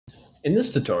In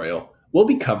this tutorial, we'll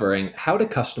be covering how to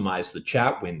customize the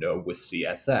chat window with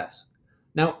CSS.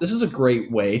 Now, this is a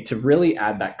great way to really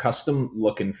add that custom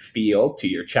look and feel to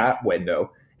your chat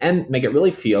window and make it really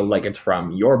feel like it's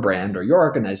from your brand or your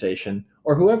organization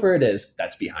or whoever it is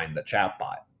that's behind the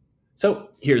chatbot. So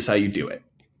here's how you do it.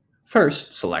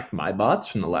 First, select My Bots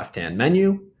from the left-hand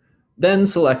menu, then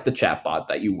select the chatbot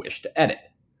that you wish to edit.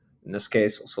 In this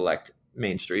case, I'll select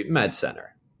Main Street Med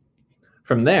Center.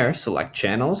 From there, select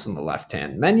Channels in the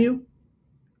left-hand menu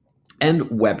and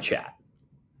Web Chat.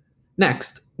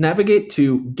 Next, navigate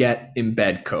to Get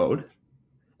Embed Code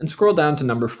and scroll down to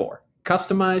number 4,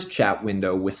 Customize Chat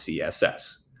Window with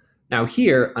CSS. Now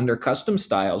here, under Custom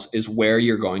Styles is where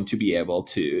you're going to be able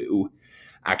to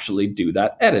actually do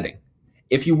that editing.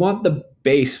 If you want the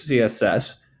base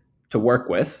CSS to work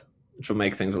with, which will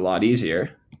make things a lot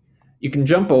easier, you can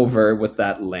jump over with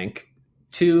that link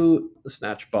to the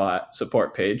SnatchBot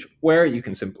support page where you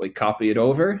can simply copy it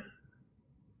over,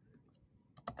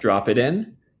 drop it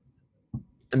in,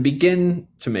 and begin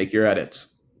to make your edits.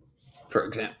 For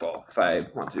example, if I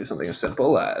want to do something as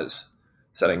simple as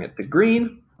setting it to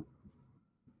green,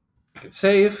 I can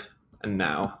save, and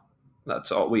now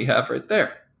that's all we have right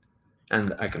there.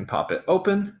 And I can pop it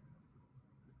open,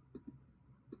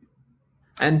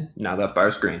 and now that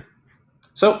bar's green.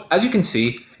 So as you can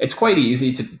see, it's quite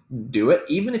easy to do it.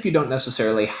 Even if you don't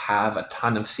necessarily have a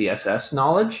ton of CSS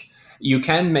knowledge, you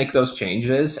can make those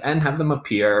changes and have them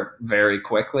appear very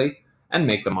quickly and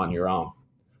make them on your own.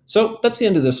 So that's the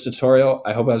end of this tutorial.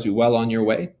 I hope it has you well on your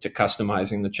way to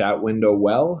customizing the chat window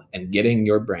well and getting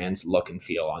your brand's look and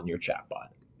feel on your chatbot.